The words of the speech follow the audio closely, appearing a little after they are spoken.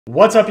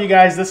What's up, you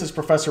guys? This is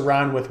Professor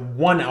Ron with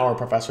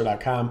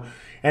OneHourProfessor.com.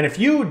 And if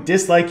you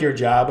dislike your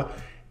job,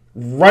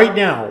 right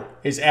now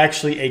is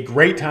actually a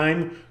great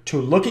time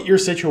to look at your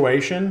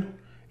situation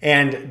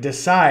and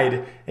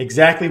decide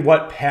exactly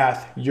what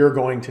path you're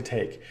going to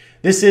take.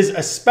 This is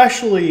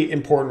especially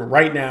important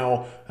right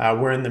now.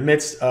 We're in the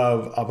midst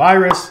of a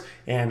virus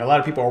and a lot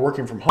of people are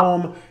working from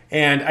home.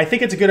 And I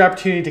think it's a good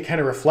opportunity to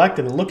kind of reflect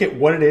and look at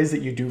what it is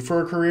that you do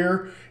for a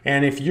career.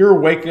 And if you're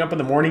waking up in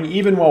the morning,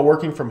 even while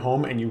working from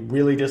home, and you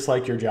really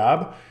dislike your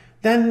job,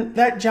 then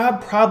that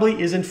job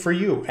probably isn't for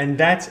you, and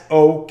that's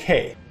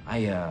okay.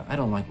 I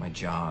don't like my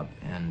job,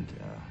 and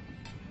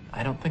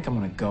I don't think I'm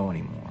gonna go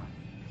anymore.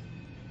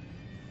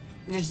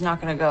 You're just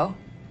not gonna go?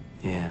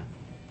 Yeah.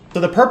 So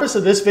the purpose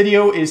of this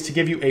video is to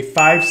give you a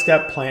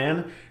 5-step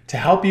plan to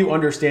help you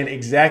understand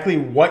exactly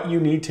what you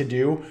need to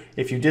do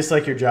if you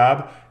dislike your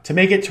job to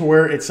make it to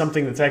where it's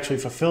something that's actually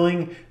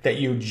fulfilling, that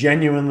you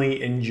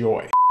genuinely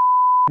enjoy.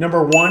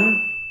 Number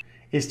one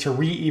is to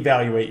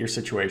reevaluate your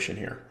situation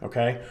here,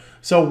 okay?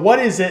 So what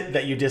is it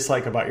that you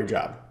dislike about your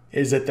job?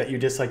 Is it that you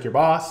dislike your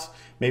boss?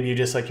 Maybe you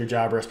dislike your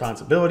job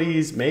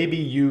responsibilities. Maybe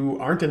you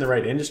aren't in the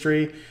right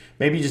industry.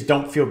 Maybe you just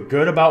don't feel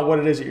good about what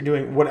it is that you're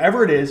doing.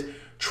 Whatever it is,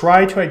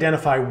 try to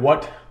identify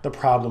what the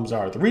problems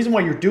are. The reason why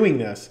you're doing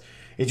this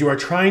is you are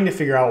trying to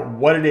figure out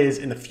what it is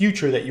in the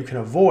future that you can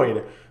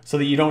avoid so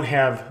that you don't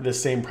have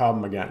this same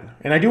problem again.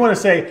 And I do want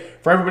to say,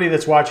 for everybody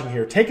that's watching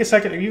here, take a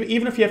second,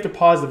 even if you have to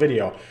pause the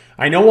video.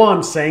 I know while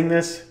I'm saying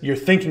this, you're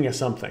thinking of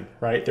something,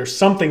 right? There's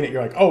something that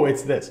you're like, oh,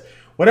 it's this.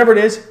 Whatever it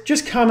is,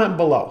 just comment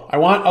below. I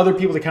want other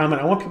people to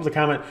comment. I want people to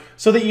comment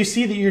so that you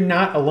see that you're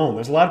not alone.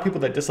 There's a lot of people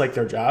that dislike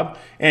their job,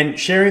 and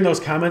sharing those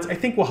comments, I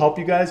think, will help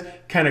you guys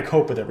kind of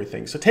cope with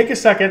everything. So take a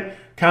second,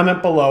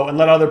 comment below, and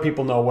let other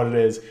people know what it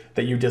is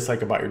that you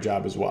dislike about your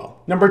job as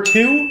well. Number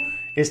two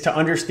is to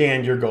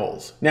understand your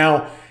goals.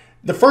 Now,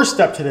 the first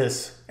step to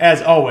this,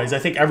 as always, I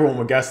think everyone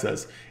would guess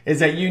this, is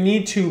that you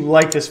need to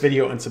like this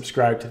video and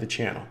subscribe to the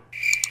channel.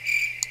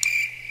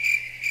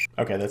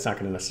 Okay, that's not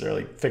going to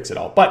necessarily fix it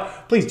all,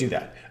 but please do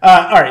that.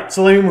 All right,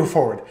 so let me move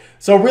forward.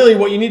 So really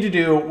what you need to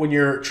do when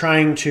you're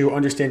trying to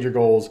understand your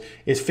goals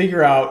is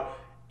figure out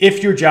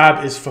if your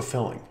job is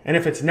fulfilling. And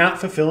if it's not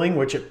fulfilling,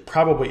 which it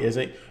probably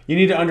isn't, you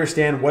need to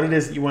understand what it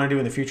is that you want to do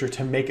in the future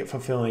to make it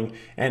fulfilling,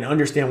 and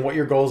understand what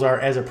your goals are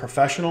as a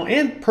professional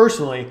and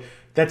personally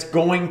that's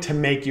going to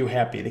make you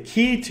happy. The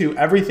key to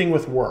everything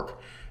with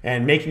work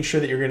and making sure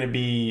that you're going to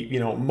be,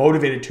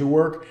 motivated to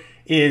work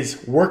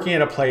is working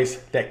at a place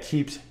that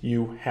keeps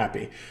you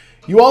happy.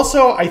 You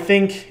also, I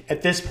think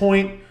at this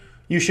point,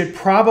 you should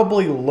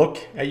probably look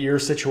at your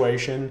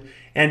situation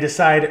and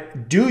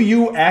decide, do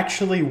you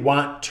actually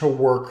want to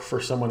work for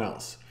someone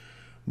else?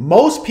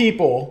 Most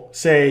people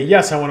say,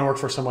 yes, I want to work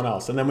for someone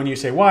else. And then when you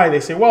say why,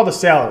 they say, well, the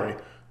salary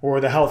or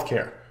the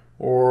healthcare,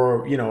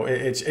 or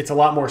it's a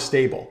lot more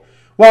stable.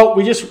 Well,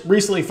 we just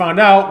recently found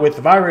out with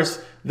the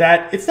virus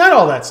that it's not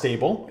all that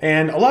stable,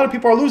 and a lot of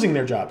people are losing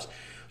their jobs.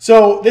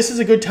 So this is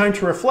a good time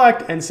to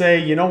reflect and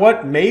say, you know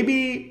what,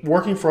 maybe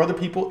working for other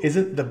people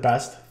isn't the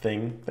best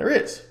thing there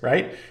is,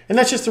 right? And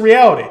that's just the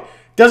reality.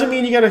 Doesn't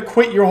mean you got to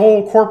quit your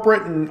whole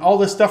corporate and all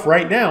this stuff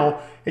right now.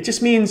 It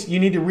just means you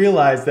need to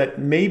realize that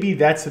maybe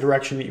that's the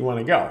direction that you want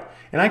to go.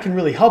 And I can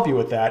really help you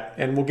with that,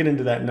 and we'll get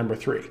into that in number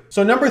three.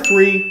 So number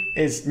three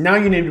is now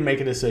you need to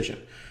make a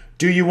decision.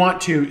 Do you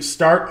want to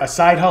start a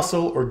side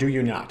hustle or do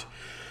you not?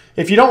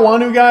 If you don't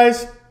want to,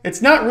 guys, it's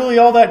not really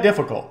all that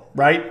difficult,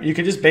 right? You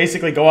can just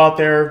basically go out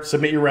there,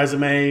 submit your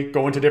resume,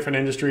 go into different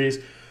industries,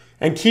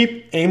 and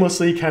keep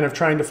aimlessly kind of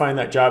trying to find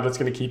that job that's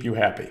going to keep you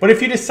happy. But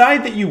if you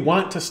decide that you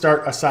want to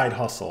start a side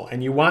hustle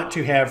and you want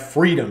to have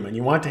freedom and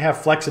you want to have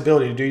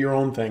flexibility to do your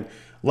own thing,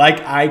 like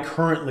I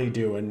currently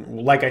do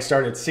and like I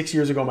started 6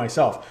 years ago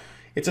myself,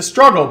 it's a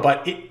struggle,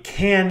 but it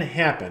can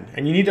happen.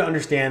 And you need to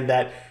understand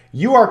that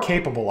you are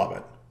capable of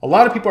it. A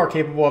lot of people are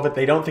capable of it.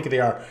 They don't think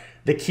they are.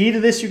 The key to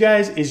this, you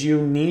guys, is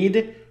you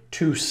need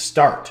to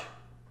start.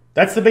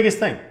 That's the biggest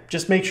thing.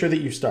 Just make sure that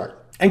you start.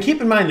 And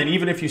keep in mind that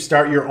even if you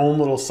start your own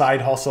little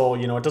side hustle,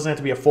 it doesn't have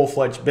to be a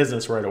full-fledged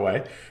business right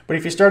away. But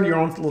if you start your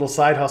own little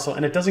side hustle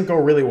and it doesn't go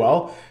really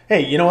well,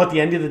 hey, at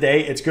the end of the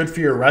day, it's good for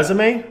your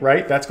resume,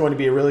 right? That's going to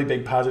be a really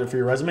big positive for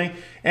your resume.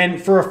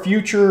 And for a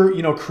future,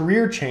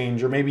 career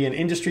change or maybe an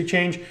industry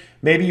change,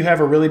 maybe you have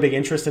a really big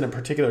interest in a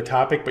particular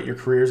topic, but your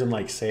career's in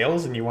like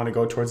sales and you want to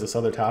go towards this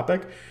other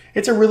topic.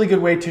 It's a really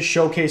good way to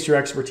showcase your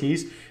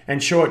expertise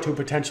and show it to a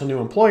potential new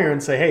employer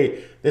and say,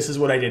 hey, this is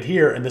what I did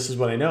here and this is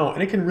what I know.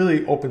 And it can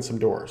really open some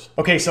doors.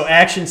 Okay, so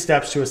action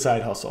steps to a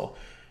side hustle.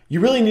 You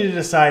really need to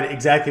decide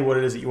exactly what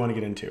it is that you want to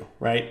get into,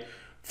 right?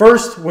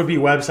 First would be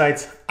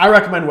websites. I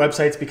recommend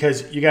websites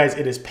because, you guys,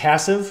 it is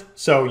passive.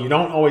 So you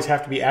don't always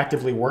have to be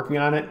actively working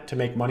on it to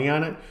make money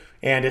on it.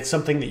 And it's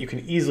something that you can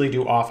easily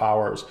do off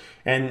hours.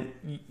 And,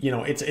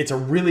 it's a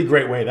really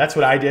great way. That's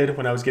what I did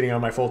when I was getting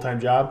on my full-time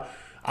job.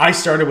 I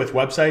started with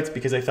websites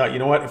because I thought, you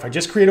know what, if I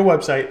just create a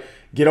website,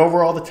 get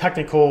over all the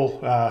technical,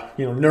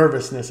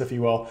 nervousness, if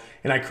you will,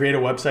 and I create a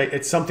website,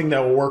 it's something that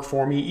will work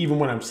for me even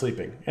when I'm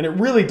sleeping. And it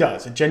really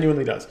does. It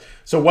genuinely does.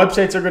 So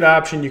websites are a good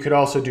option. You could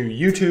also do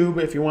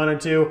YouTube if you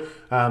wanted to.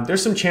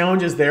 There's some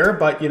challenges there,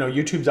 but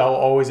YouTube's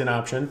always an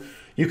option.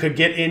 You could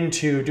get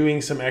into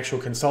doing some actual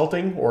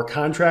consulting or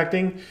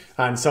contracting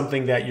on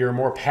something that you're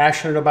more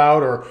passionate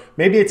about, or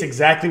maybe it's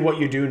exactly what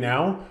you do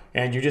now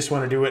and you just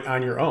want to do it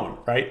on your own,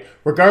 right?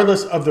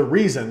 Regardless of the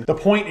reason, the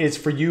point is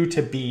for you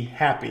to be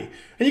happy.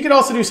 And you could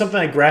also do something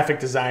like graphic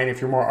design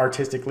if you're more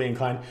artistically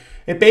inclined.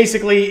 It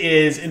basically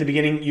is, in the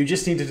beginning, you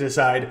just need to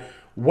decide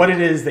what it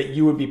is that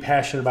you would be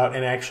passionate about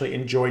and actually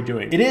enjoy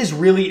doing. It is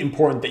really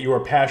important that you are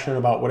passionate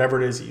about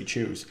whatever it is that you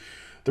choose.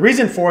 The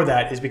reason for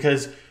that is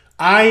because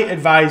I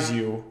advise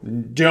you,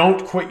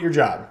 don't quit your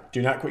job.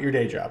 Do not quit your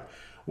day job.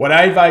 What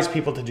I advise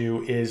people to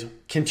do is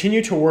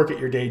continue to work at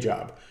your day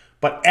job.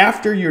 But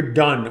after you're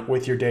done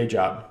with your day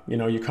job,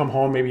 you come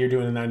home, maybe you're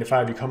doing a 9 to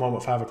 5, you come home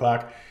at 5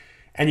 o'clock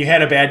and you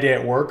had a bad day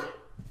at work.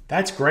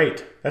 That's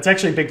great. That's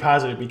actually a big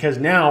positive because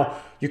now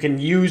you can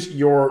use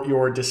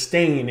your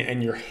disdain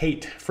and your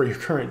hate for your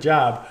current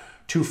job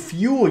to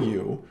fuel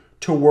you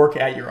to work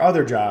at your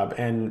other job,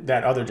 and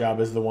that other job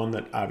is the one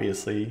that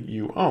obviously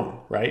you own,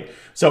 right?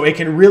 So it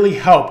can really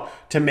help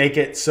to make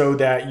it so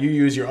that you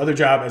use your other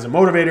job as a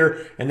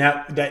motivator, and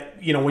that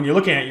when you're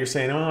looking at it, you're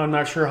saying, oh, I'm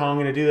not sure how I'm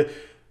going to do this.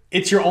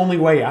 It's your only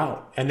way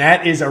out. And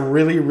that is a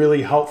really,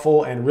 really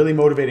helpful and really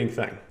motivating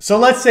thing. So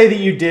let's say that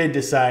you did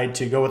decide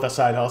to go with a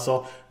side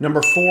hustle.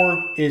 Number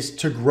 4 is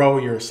to grow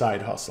your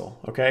side hustle,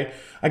 okay?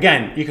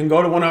 Again, you can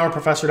go to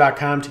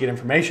OneHourProfessor.com to get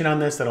information on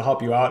this that'll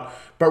help you out.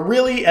 But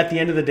really, at the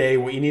end of the day,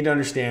 what you need to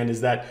understand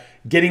is that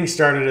getting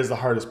started is the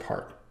hardest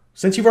part.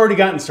 Since you've already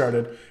gotten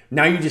started,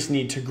 now you just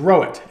need to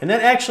grow it. And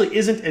that actually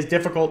isn't as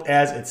difficult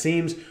as it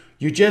seems.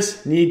 You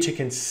just need to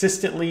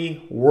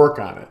consistently work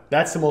on it.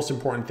 That's the most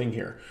important thing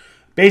here.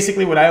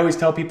 Basically, what I always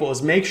tell people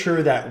is make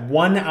sure that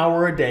 1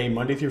 hour a day,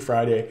 Monday through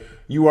Friday,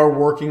 you are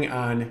working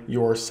on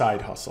your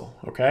side hustle,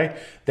 okay?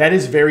 That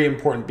is very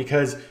important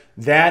because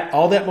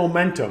all that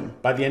momentum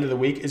by the end of the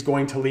week is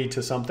going to lead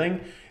to something.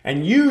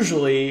 And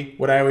usually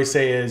what I always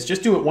say is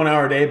just do it 1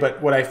 hour a day.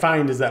 But what I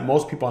find is that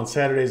most people on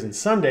Saturdays and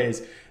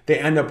Sundays, they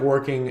end up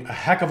working a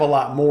heck of a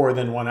lot more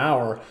than 1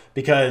 hour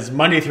because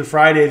Monday through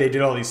Friday, they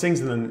did all these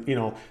things. And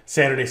then,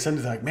 Saturday,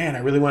 Sunday, they're like, man, I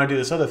really want to do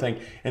this other thing.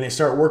 And they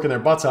start working their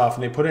butts off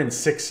and they put in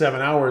 6-7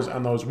 hours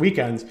on those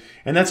weekends.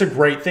 And that's a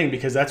great thing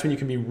because that's when you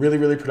can be really,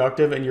 really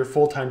productive and your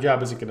full-time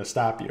job isn't going to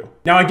stop you.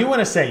 Now, I do want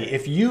to say,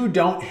 if you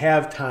don't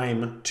have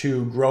time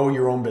to grow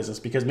your own business,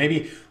 because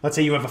maybe, let's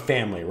say you have a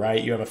family,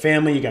 right? You have a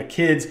family, you got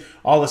kids,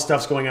 all this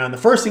stuff's going on. The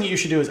first thing that you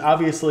should do is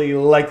obviously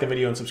like the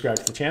video and subscribe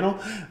to the channel.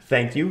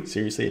 Thank you.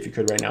 Seriously, if you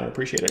could right now, I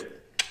appreciate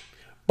it.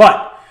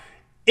 But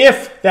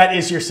if that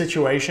is your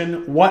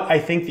situation, what I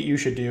think that you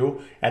should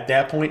do at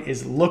that point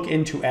is look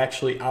into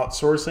actually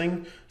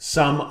outsourcing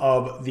some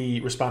of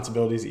the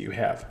responsibilities that you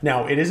have.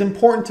 Now, it is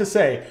important to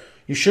say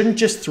you shouldn't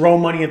just throw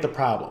money at the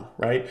problem,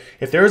 right?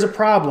 If there is a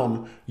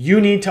problem,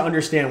 you need to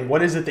understand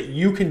what is it that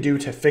you can do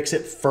to fix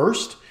it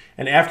first.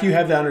 And after you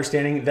have that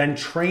understanding, then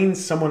train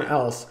someone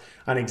else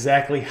on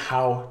exactly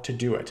how to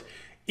do it.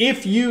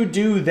 If you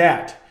do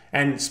that,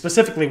 and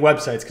specifically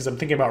websites, because I'm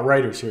thinking about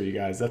writers here, you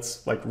guys.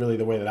 That's like really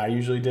the way that I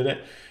usually did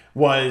it,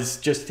 was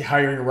just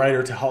hiring a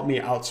writer to help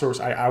me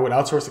outsource. I would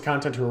outsource the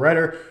content to a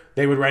writer.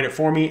 They would write it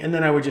for me, and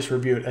then I would just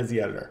review it as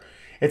the editor.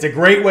 It's a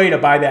great way to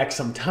buy back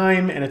some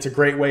time, and it's a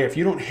great way if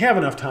you don't have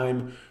enough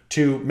time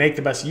to make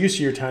the best use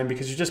of your time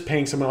because you're just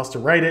paying someone else to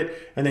write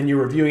it, and then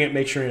you're reviewing it,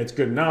 make sure it's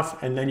good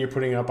enough, and then you're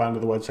putting it up onto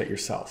the website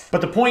yourself.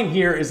 But the point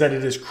here is that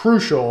it is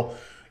crucial,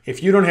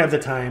 if you don't have the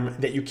time,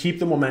 that you keep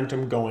the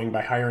momentum going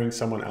by hiring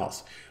someone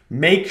else.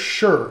 Make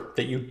sure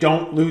that you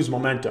don't lose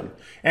momentum.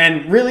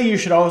 And really, you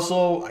should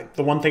also,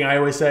 the one thing I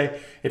always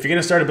say, if you're going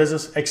to start a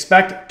business,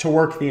 expect to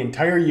work the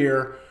entire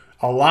year,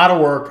 a lot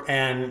of work,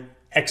 and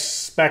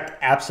expect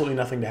absolutely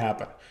nothing to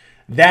happen.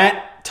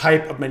 That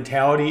type of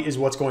mentality is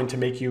what's going to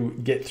make you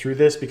get through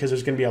this because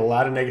there's going to be a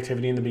lot of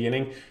negativity in the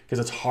beginning because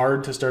it's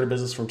hard to start a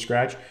business from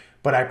scratch.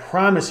 But I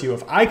promise you,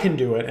 if I can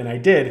do it, and I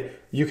did,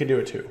 you can do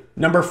it too.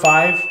 Number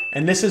 5,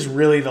 and this is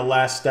really the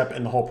last step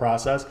in the whole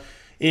process,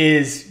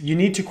 is you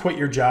need to quit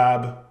your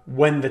job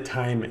when the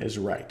time is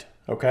right,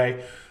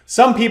 okay?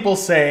 Some people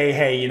say,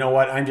 hey, you know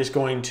what? I'm just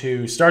going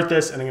to start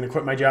this and I'm going to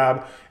quit my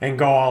job and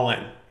go all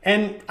in.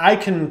 And I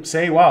can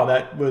say, wow,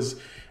 that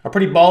was a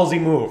pretty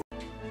ballsy move.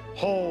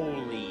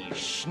 Holy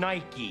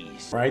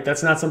shnikes. Right?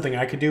 That's not something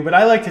I could do, but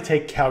I like to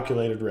take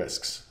calculated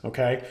risks,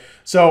 okay?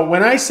 So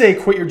when I say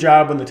quit your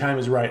job when the time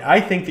is right,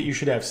 I think that you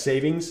should have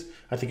savings.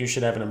 I think you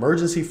should have an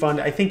emergency fund.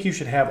 I think you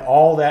should have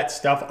all that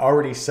stuff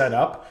already set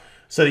up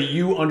so that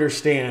you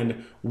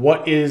understand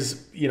what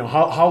is,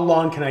 how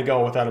long can I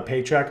go without a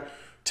paycheck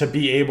to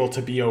be able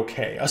to be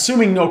okay?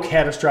 Assuming no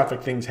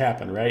catastrophic things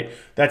happen, right?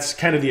 That's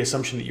kind of the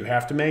assumption that you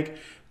have to make,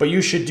 but you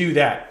should do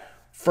that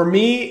For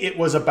me, it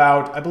was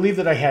about, I believe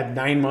that I had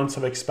 9 months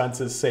of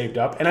expenses saved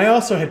up, and I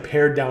also had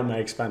pared down my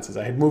expenses.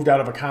 I had moved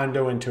out of a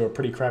condo into a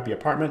pretty crappy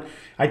apartment.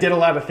 I did a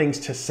lot of things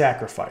to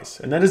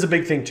sacrifice, and that is a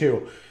big thing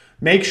too.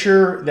 Make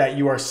sure that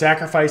you are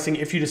sacrificing.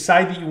 If you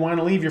decide that you want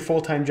to leave your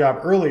full-time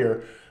job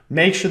earlier,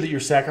 make sure that you're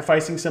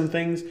sacrificing some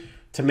things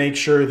to make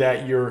sure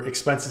that your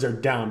expenses are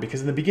down, because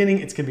in the beginning,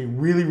 it's going to be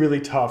really,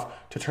 really tough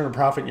to turn a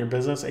profit in your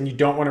business, and you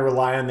don't want to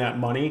rely on that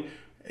money,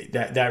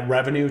 that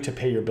revenue to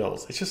pay your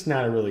bills. It's just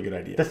not a really good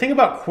idea. The thing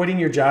about quitting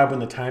your job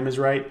when the time is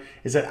right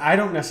is that I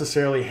don't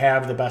necessarily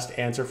have the best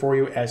answer for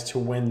you as to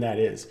when that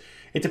is.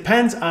 It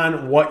depends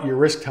on what your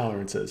risk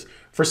tolerance is.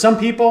 For some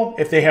people,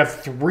 if they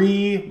have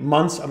 3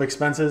 months of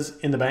expenses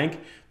in the bank,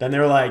 then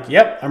they're like,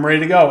 yep, I'm ready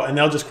to go, and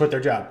they'll just quit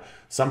their job.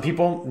 Some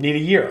people need a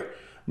year.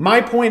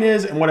 My point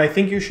is, and what I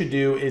think you should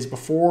do is,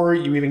 before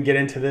you even get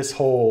into this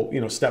whole,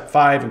 step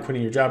 5 and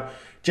quitting your job,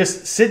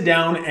 just sit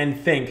down and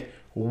think,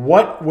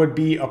 what would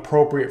be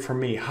appropriate for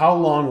me? How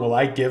long will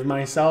I give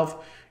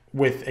myself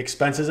with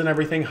expenses and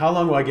everything? How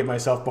long will I give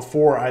myself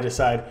before I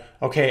decide,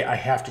 okay, I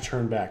have to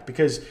turn back?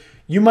 Because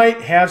you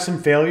might have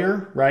some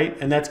failure, right?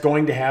 And that's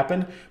going to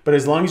happen. But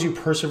as long as you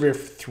persevere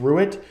through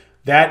it,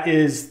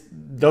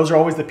 those are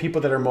always the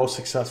people that are most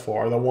successful,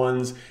 are the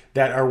ones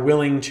that are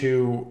willing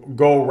to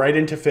go right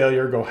into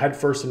failure, go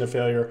headfirst into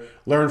failure,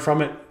 learn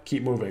from it,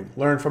 keep moving,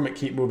 learn from it,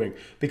 keep moving.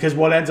 Because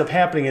what ends up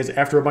happening is,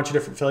 after a bunch of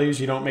different failures,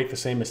 you don't make the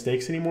same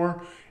mistakes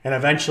anymore. And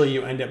eventually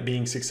you end up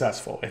being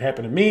successful. It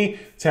happened to me.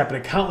 It's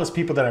happened to countless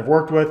people that I've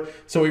worked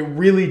with. So it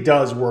really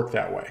does work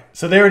that way.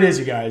 So there it is,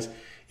 you guys.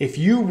 If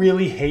you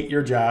really hate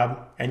your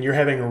job and you're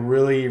having a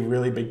really,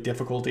 really big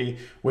difficulty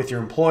with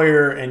your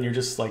employer and you're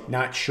just like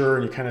not sure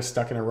and you're kind of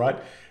stuck in a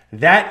rut,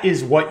 that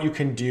is what you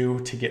can do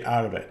to get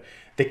out of it.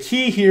 The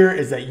key here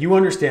is that you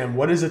understand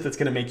what is it that's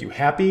going to make you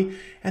happy,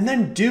 and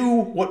then do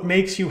what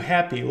makes you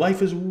happy.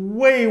 Life is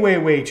way, way,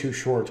 way too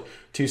short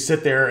to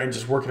sit there and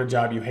just work at a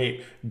job you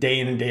hate day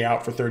in and day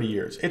out for 30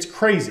 years. It's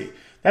crazy.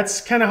 That's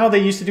kind of how they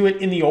used to do it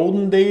in the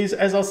olden days,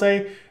 as I'll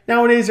say.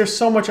 Nowadays, there's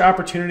so much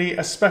opportunity,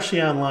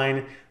 especially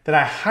online, that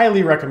I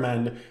highly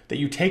recommend that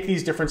you take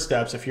these different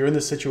steps if you're in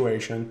this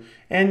situation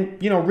and,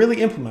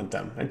 really implement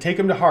them and take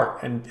them to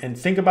heart and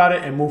think about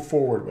it and move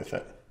forward with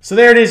it. So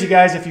there it is, you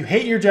guys. If you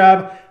hate your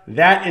job,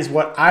 that is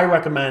what I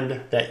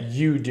recommend that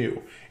you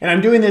do. And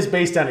I'm doing this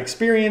based on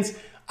experience.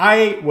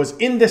 I was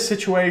in this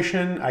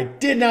situation. I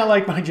did not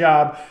like my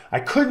job. I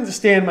couldn't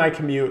stand my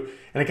commute,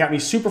 and it got me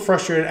super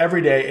frustrated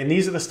every day. And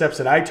these are the steps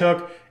that I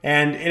took,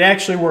 and it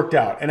actually worked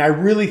out. And I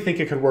really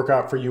think it could work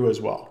out for you as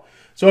well.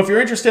 So if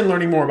you're interested in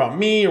learning more about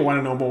me or want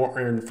to know more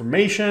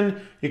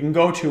information, you can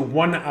go to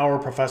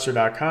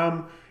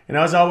OneHourProfessor.com. And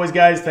as always,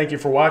 guys, thank you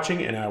for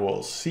watching, and I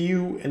will see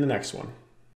you in the next one.